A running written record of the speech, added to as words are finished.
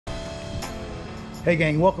Hey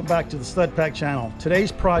gang, welcome back to the Stud Pack channel.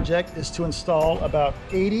 Today's project is to install about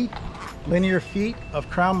 80 linear feet of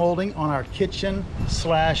crown molding on our kitchen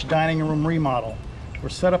 / dining room remodel. We're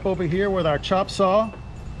set up over here with our chop saw.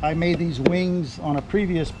 I made these wings on a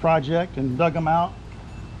previous project and dug them out.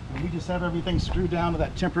 And we just have everything screwed down to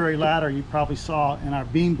that temporary ladder you probably saw in our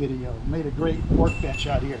beam video. Made a great workbench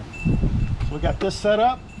out here. So we got this set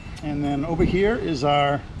up, and then over here is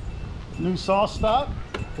our new saw stop,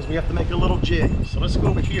 because we have to make a little jig. So let's go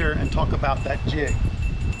over here and talk about that jig.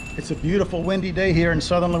 It's a beautiful windy day here in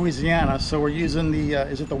southern Louisiana, so we're using the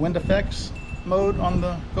is it the wind effects mode on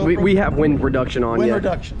the GoPro? We have wind reduction on. Wind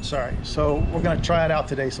reduction, sorry. So we're going to try it out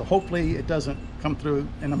today, so hopefully it doesn't come through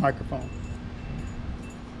in the microphone.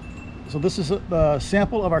 So this is the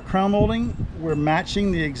sample of our crown molding. We're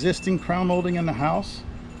matching the existing crown molding in the house,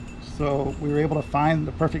 so we were able to find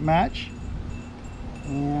the perfect match.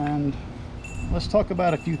 And let's talk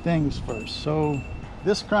about a few things first. So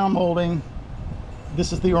this crown molding,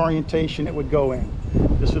 this is the orientation it would go in.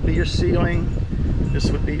 This would be your ceiling, this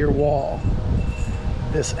would be your wall.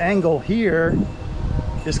 This angle here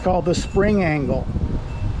is called the spring angle.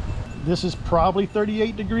 This is probably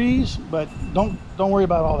 38 degrees, but don't worry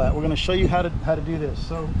about all that. We're going to show you how to do this.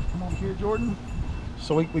 So come over here, Jordan.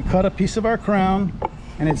 So we cut a piece of our crown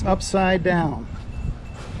and it's upside down.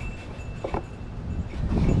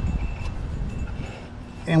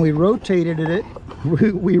 And we rotated it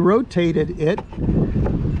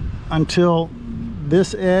until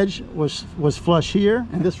this edge was flush here,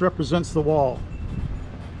 and this represents the wall,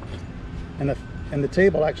 and the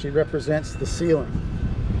table actually represents the ceiling.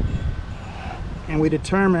 And we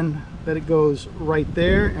determined that it goes right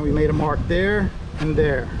there, and we made a mark there and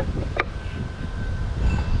there.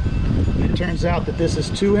 And it turns out that this is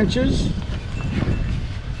 2 inches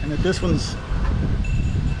and that this one's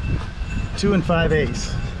 2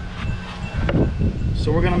 5/8.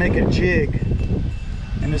 So we're going to make a jig,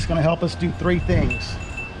 and it's going to help us do 3 things.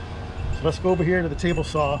 So let's go over here to the table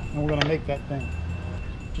saw, and we're going to make that thing.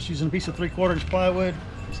 Just using a piece of 3/4 inch plywood.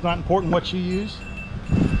 It's not important what you use.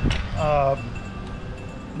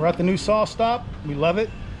 We're at the new saw stop. We love it.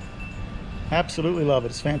 Absolutely love it.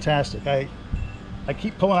 It's fantastic. I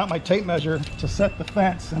keep pulling out my tape measure to set the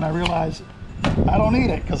fence, and I realize I don't need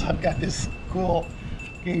it because I've got this cool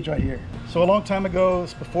gauge right here. So a long time ago,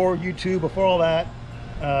 it's before YouTube, before all that,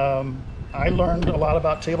 I learned a lot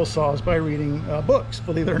about table saws by reading books,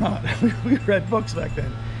 believe it or not. We read books back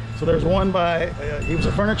then. So there's one by, he was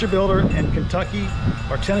a furniture builder in Kentucky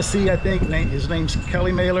or Tennessee, I think. His name's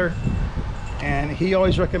Kelly Mailer. And he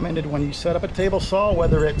always recommended when you set up a table saw,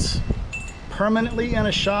 whether it's permanently in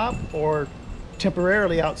a shop or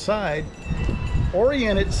temporarily outside,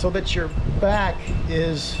 orient it so that your back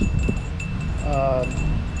is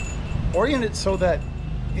oriented so that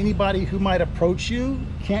anybody who might approach you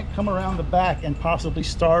can't come around the back and possibly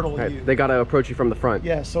startle you. They got to approach you from the front.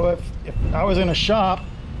 Yeah, so if I was in a shop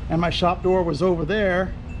and my shop door was over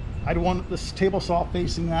there, I'd want this table saw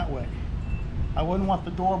facing that way. I wouldn't want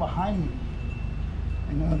the door behind me.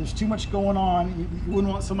 And there's too much going on. You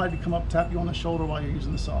wouldn't want somebody to come up, tap you on the shoulder while you're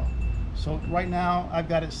using the saw. So right now I've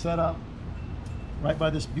got it set up right by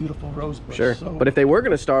this beautiful rose bush. Sure, so, but if they were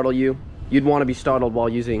going to startle you, you'd want to be startled while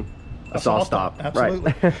using a saw stop.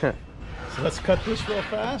 Absolutely. Right. So let's cut this real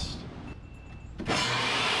fast.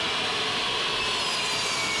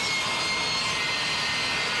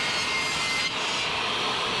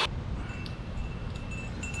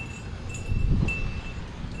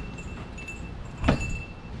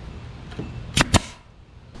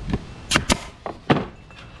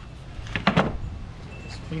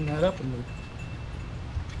 Let's clean that up and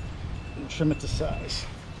we'll trim it to size.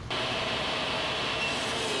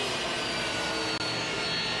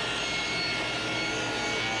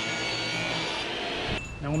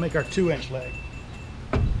 Now we'll make our 2 inch leg.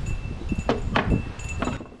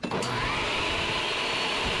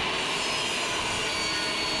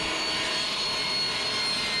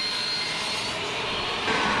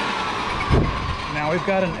 Now we've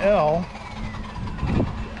got an L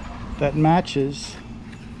that matches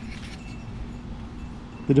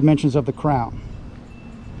the dimensions of the crown.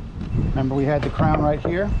 Remember, we had the crown right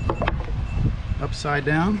here, upside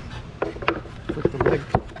down. Put the leg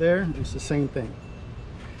there, it's the same thing.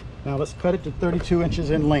 Now let's cut it to 32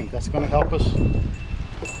 inches in length. That's going to help us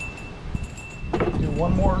do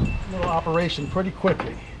one more little operation pretty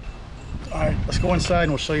quickly. All right, let's go inside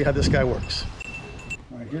and we'll show you how this guy works.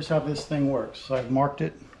 All right, here's how this thing works. So I've marked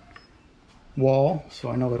it wall,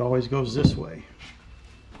 so I know it always goes this way.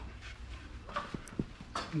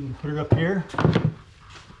 And put it up here,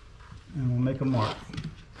 and we'll make a mark.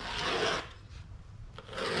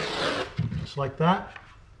 just like that.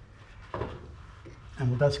 And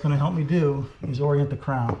what that's going to help me do is orient the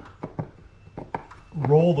crown,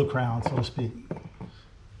 roll the crown, so to speak.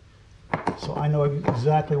 So I know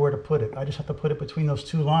exactly where to put it. I just have to put it between those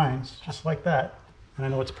two lines, just like that, and I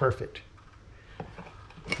know it's perfect.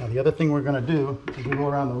 Now the other thing we're going to do is we go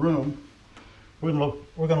around the room. We're going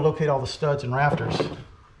to locate all the studs and rafters.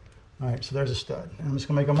 All right, so there's a stud. And I'm just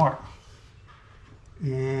going to make a mark.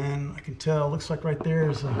 And I can tell, looks like right there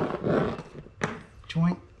is a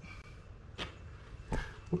joint.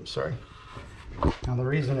 Oops, sorry. Now the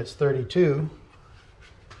reason it's 32,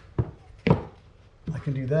 I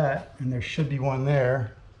can do that, and there should be one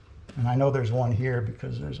there. And I know there's one here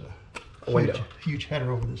because there's a huge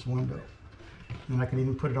header over this window. And I can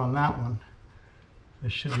even put it on that one. There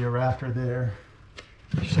should be a rafter there.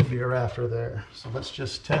 There should be a rafter there. So let's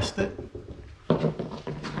just test it.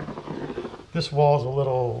 This wall's a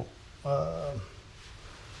little...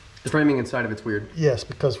 the framing inside of it's weird. Yes,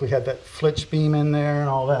 because we had that flitch beam in there and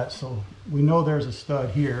all that. So we know there's a stud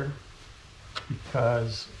here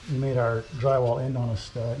because we made our drywall end on a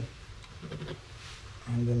stud.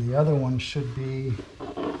 And then the other one should be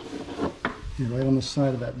here, right on the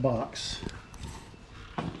side of that box.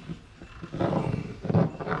 Okay,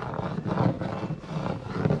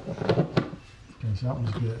 so that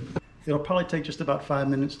one's good. It'll probably take just about 5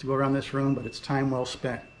 minutes to go around this room, but it's time well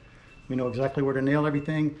spent. We know exactly where to nail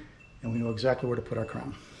everything, and we know exactly where to put our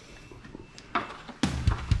crown.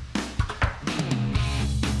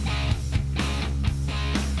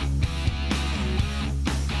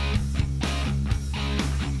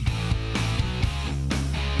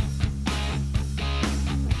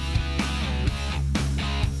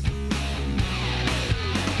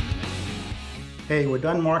 Okay, we're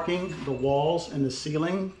done marking the walls and the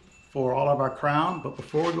ceiling for all of our crown, but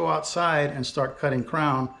before we go outside and start cutting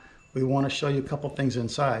crown, we want to show you a couple things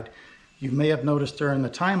inside. You may have noticed during the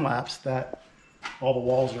time lapse that all the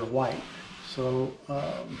walls are white. So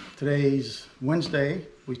today's Wednesday,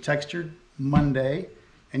 we textured Monday,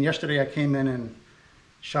 and yesterday I came in and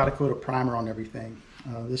shot a coat of primer on everything.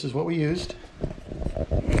 This is what we used.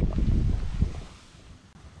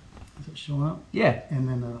 Is it showing up? Yeah. And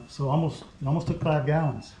then, so it almost took 5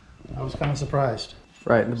 gallons. I was kind of surprised.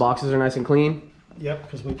 Right, the boxes are nice and clean. Yep,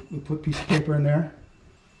 because we put a piece of paper in there.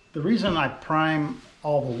 The reason I prime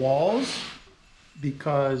all the walls,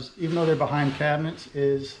 because even though they're behind cabinets,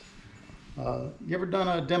 is you ever done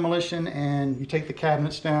a demolition and you take the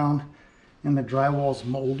cabinets down and the drywall's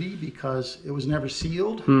moldy because it was never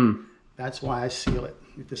sealed? That's why I seal it.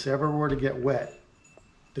 If this ever were to get wet,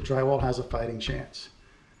 the drywall has a fighting chance.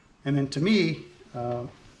 And then to me, when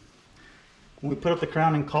we put up the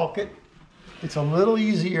crown and caulk it, it's a little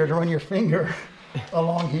easier to run your finger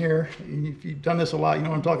along here. If you've done this a lot, you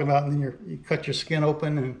know what I'm talking about, and then you cut your skin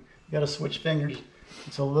open and you got to switch fingers.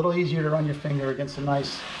 It's a little easier to run your finger against a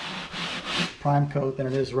nice prime coat than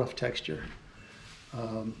it is rough texture.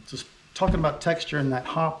 Just talking about texture in that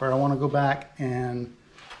hopper, I want to go back and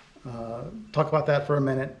talk about that for a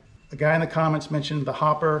minute. A guy in the comments mentioned the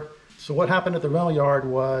hopper. So what happened at the rental yard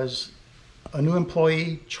was a new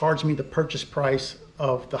employee charged me the purchase price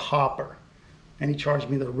of the hopper, and he charged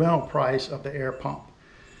me the rental price of the air pump.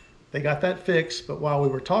 They got that fixed, but while we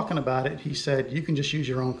were talking about it, he said, you can just use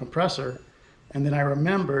your own compressor. And then I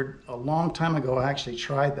remembered a long time ago, I actually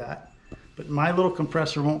tried that, but my little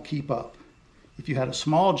compressor won't keep up. If you had a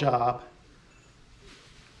small job,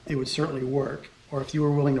 it would certainly work. Or if you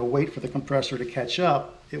were willing to wait for the compressor to catch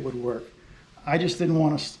up, it would work. I just didn't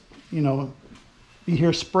want to, be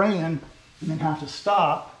here spraying and then have to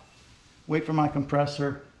stop, wait for my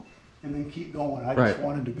compressor, and then keep going. I just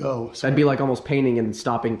wanted to go. So that'd be like almost painting and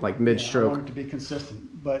stopping like mid-stroke. I wanted to be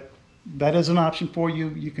consistent, but that is an option for you.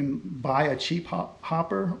 You can buy a cheap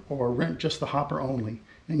hopper or rent just the hopper only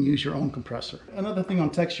and use your own compressor. Another thing on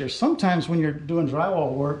texture, sometimes when you're doing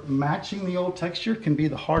drywall work, matching the old texture can be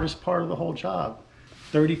the hardest part of the whole job.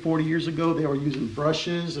 30, 40 years ago, they were using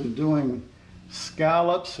brushes and doing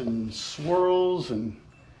scallops and swirls and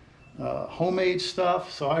homemade stuff.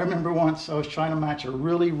 So I remember once I was trying to match a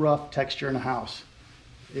really rough texture in a house.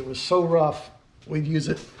 It was so rough, we'd use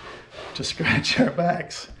it to scratch our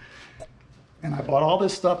backs. And I bought all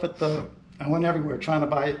this stuff I went everywhere trying to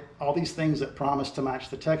buy all these things that promised to match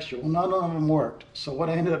the texture. Well, none of them worked. So what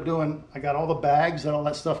I ended up doing, I got all the bags that all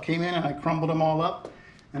that stuff came in and I crumbled them all up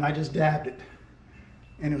and I just dabbed it.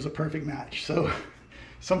 And it was a perfect match. So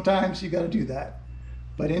sometimes you got to do that.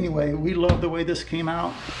 But anyway, we love the way this came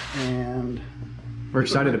out, and we're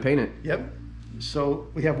excited to paint it. Yep. So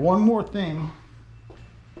we have one more thing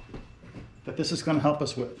that this is going to help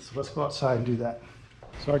us with. So let's go outside and do that.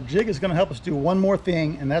 So our jig is going to help us do one more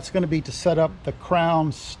thing, and that's going to be to set up the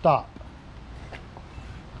crown stop.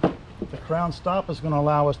 The crown stop is going to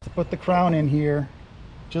allow us to put the crown in here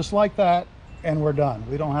just like that, and we're done.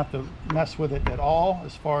 We don't have to mess with it at all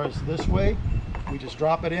as far as this way. We just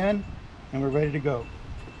drop it in and we're ready to go.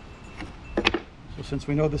 So since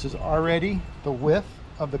we know this is already the width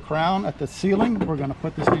of the crown at the ceiling, we're going to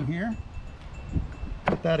put this in here,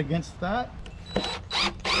 put that against that.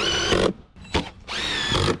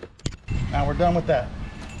 Now we're done with that.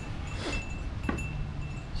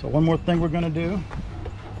 So one more thing we're going to do.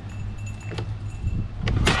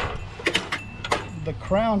 The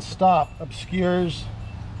crown stop obscures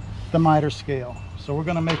the miter scale, so we're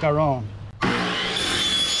going to make our own.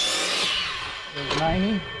 There's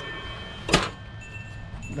 90.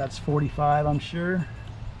 That's 45, I'm sure.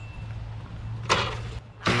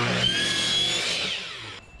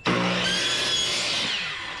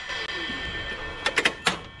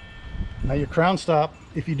 Now your crown stop,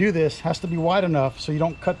 if you do this, has to be wide enough so you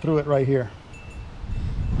don't cut through it right here,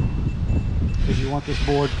 because you want this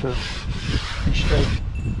board to be straight.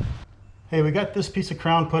 Hey, we got this piece of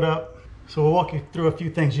crown put up, so we'll walk you through a few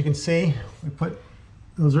things. You can see we put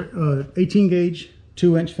those are 18 gauge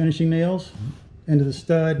 2-inch finishing nails into the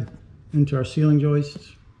stud, into our ceiling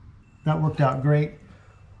joists. That worked out great.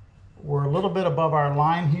 We're a little bit above our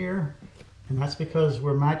line here, and that's because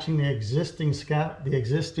we're matching the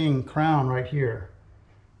existing crown right here.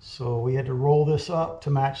 So we had to roll this up to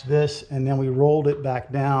match this, and then we rolled it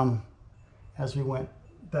back down as we went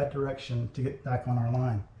that direction to get back on our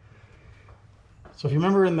line. So if you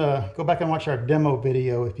remember go back and watch our demo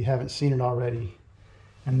video if you haven't seen it already.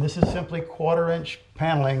 And this is simply 1/4-inch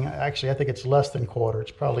paneling. Actually, I think it's less than quarter.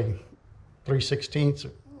 It's probably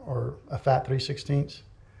 3/16 or a fat 3/16.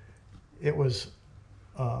 It was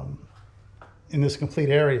in this complete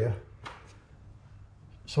area.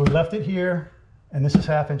 So we left it here, and this is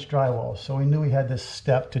 1/2-inch drywall. So we knew we had this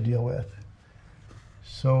step to deal with.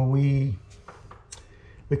 So we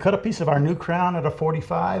cut a piece of our new crown at a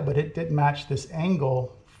 45, but it didn't match this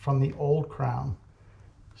angle from the old crown.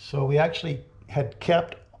 So we actually had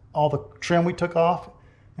kept all the trim we took off,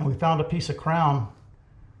 and we found a piece of crown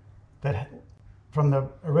that from the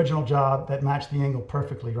original job that matched the angle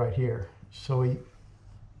perfectly right here. So we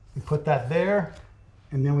put that there,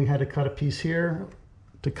 and then we had to cut a piece here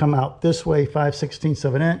to come out this way 5/16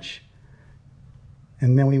 of an inch,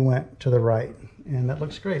 and then we went to the right, and that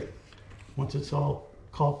looks great. Once it's all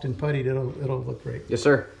caulked and puttied, it'll look great. Yes,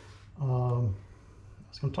 sir. I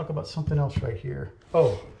was going to talk about something else right here.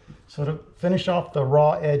 Oh, so to finish off the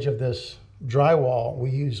raw edge of this drywall, we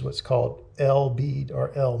use what's called L bead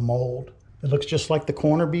or L mold. It looks just like the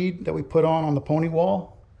corner bead that we put on the pony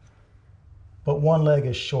wall, but one leg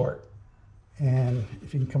is short. And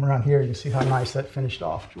if you can come around here, you can see how nice that finished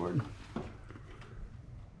off, Jordan.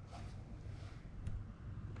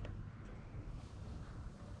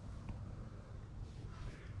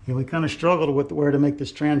 And we kind of struggled with where to make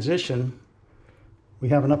this transition. We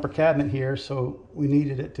have an upper cabinet here, so we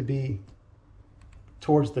needed it to be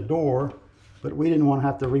towards the door, but we didn't want to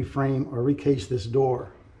have to reframe or recase this door.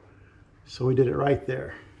 So we did it right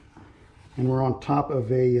there. And we're on top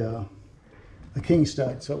of a king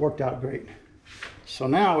stud, so it worked out great. So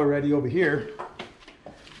now we're ready over here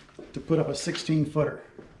to put up a 16-footer.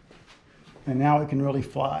 And now it can really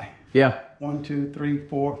fly. Yeah. 1, 2, 3,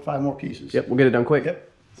 4, 5 more pieces. Yep, we'll get it done quick. Yep.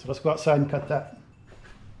 So let's go outside and cut that.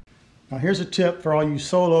 Now here's a tip for all you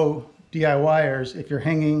solo DIYers if you're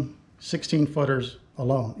hanging 16-footers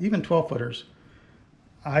alone, even 12-footers.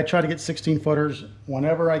 I try to get 16-footers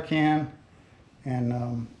whenever I can.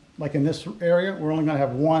 And like in this area, we're only going to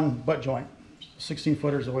have one butt joint.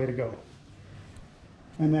 16-footer is the way to go.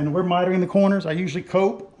 And then we're mitering the corners. I usually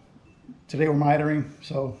cope. Today we're mitering,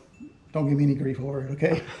 so don't give me any grief over it,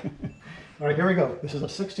 okay? All right, here we go. This is a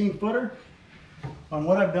 16-footer. On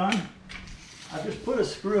what I've done, I've just put a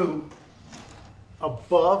screw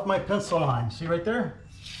above my pencil line. See right there?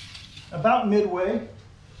 About midway.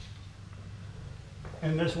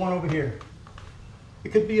 And there's one over here. It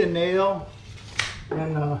could be a nail,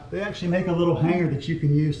 and they actually make a little hanger that you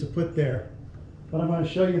can use to put there. But I'm going to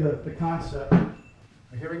show you the concept.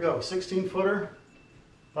 Here we go, 16-footer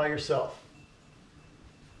by yourself.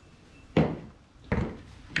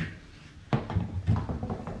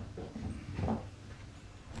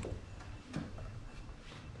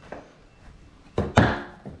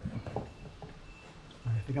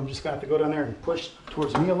 I think I'm just going to have to go down there and push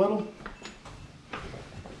towards me a little.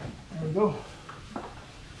 There we go.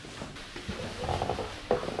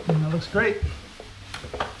 And that looks great.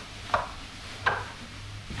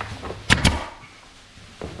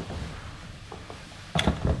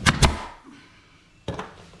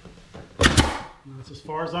 That's as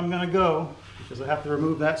far as I'm gonna go because I have to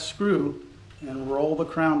remove that screw and roll the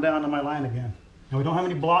crown down to my line again. Now we don't have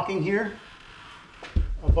any blocking here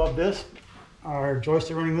above this. Our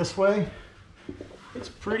joists are running this way. It's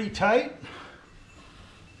pretty tight,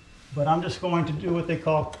 but I'm just going to do what they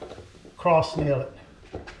call cross nail it.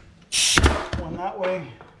 One that way,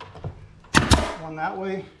 one that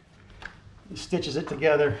way. It stitches it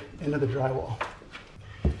together into the drywall.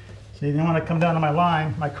 So then when I come down to my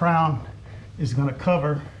line, my crown is going to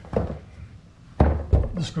cover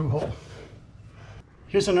the screw hole.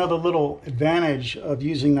 Here's another little advantage of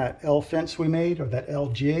using that L fence we made, or that L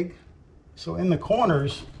jig. So in the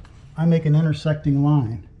corners, I make an intersecting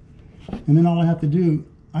line. And then all I have to do,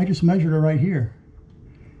 I just measured it right here.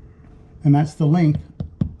 And that's the length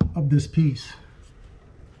of this piece.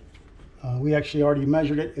 We actually already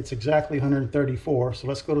measured it. It's exactly 134. So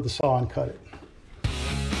let's go to the saw and cut it.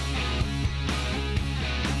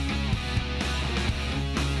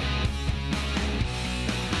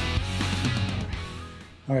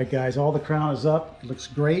 All right, guys, all the crown is up. It looks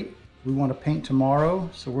great. We want to paint tomorrow,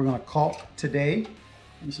 so we're going to caulk today.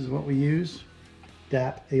 This is what we use,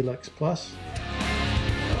 DAP Alux Plus.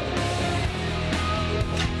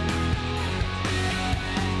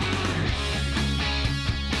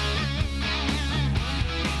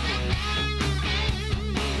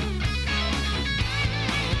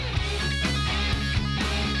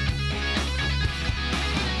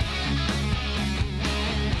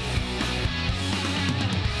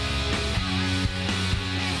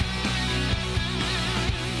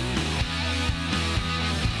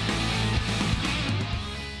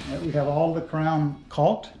 We have all the crown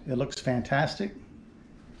caulked. It looks fantastic.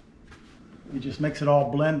 It just makes it all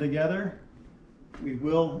blend together. We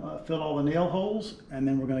will fill all the nail holes, and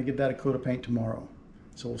then we're going to give that a coat of paint tomorrow.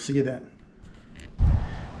 So we'll see you then.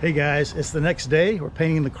 Hey guys, it's the next day. We're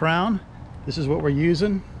painting the crown. This is what we're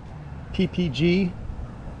using. PPG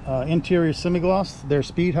interior semi-gloss, their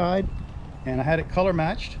speed hide, and I had it color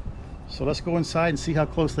matched. So let's go inside and see how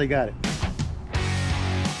close they got it.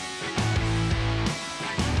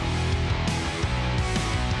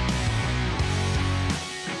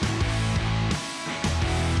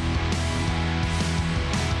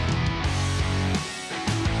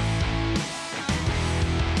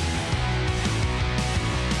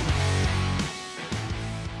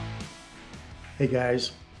 Hey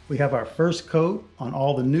guys, we have our first coat on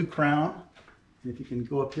all the new crown. And if you can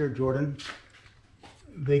go up here, Jordan,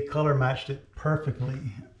 they color matched it perfectly.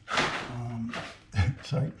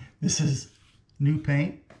 Sorry, this is new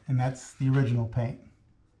paint and that's the original paint.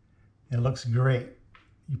 It looks great.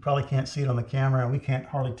 You probably can't see it on the camera and we can't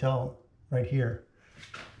hardly tell right here.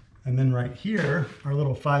 And then right here, our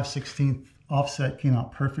little 5/16 offset came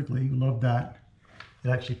out perfectly. Love that. It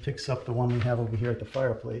actually picks up the one we have over here at the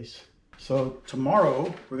fireplace. So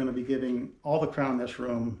tomorrow we're going to be giving all the crown in this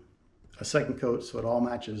room a second coat so it all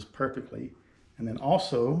matches perfectly. And then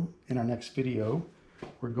also in our next video,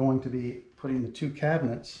 we're going to be putting the two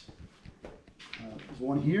cabinets. There's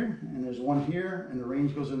one here and there's one here, and the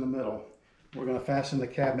range goes in the middle. We're going to fasten the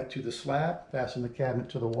cabinet to the slab, fasten the cabinet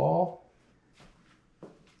to the wall,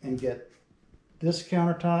 and get this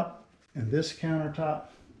countertop and this countertop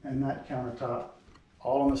and that countertop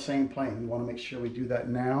all on the same plane. We want to make sure we do that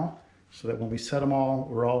now, so that when we set them all,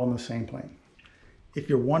 we're all on the same plane. If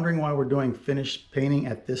you're wondering why we're doing finished painting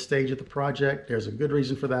at this stage of the project, there's a good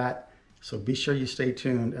reason for that. So be sure you stay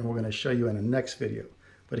tuned and we're gonna show you in the next video.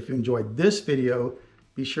 But if you enjoyed this video,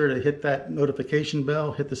 be sure to hit that notification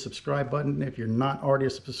bell, hit the subscribe button. If you're not already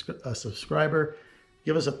a subscriber,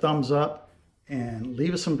 give us a thumbs up and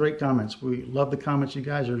leave us some great comments. We love the comments you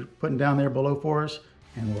guys are putting down there below for us,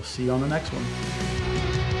 and we'll see you on the next one.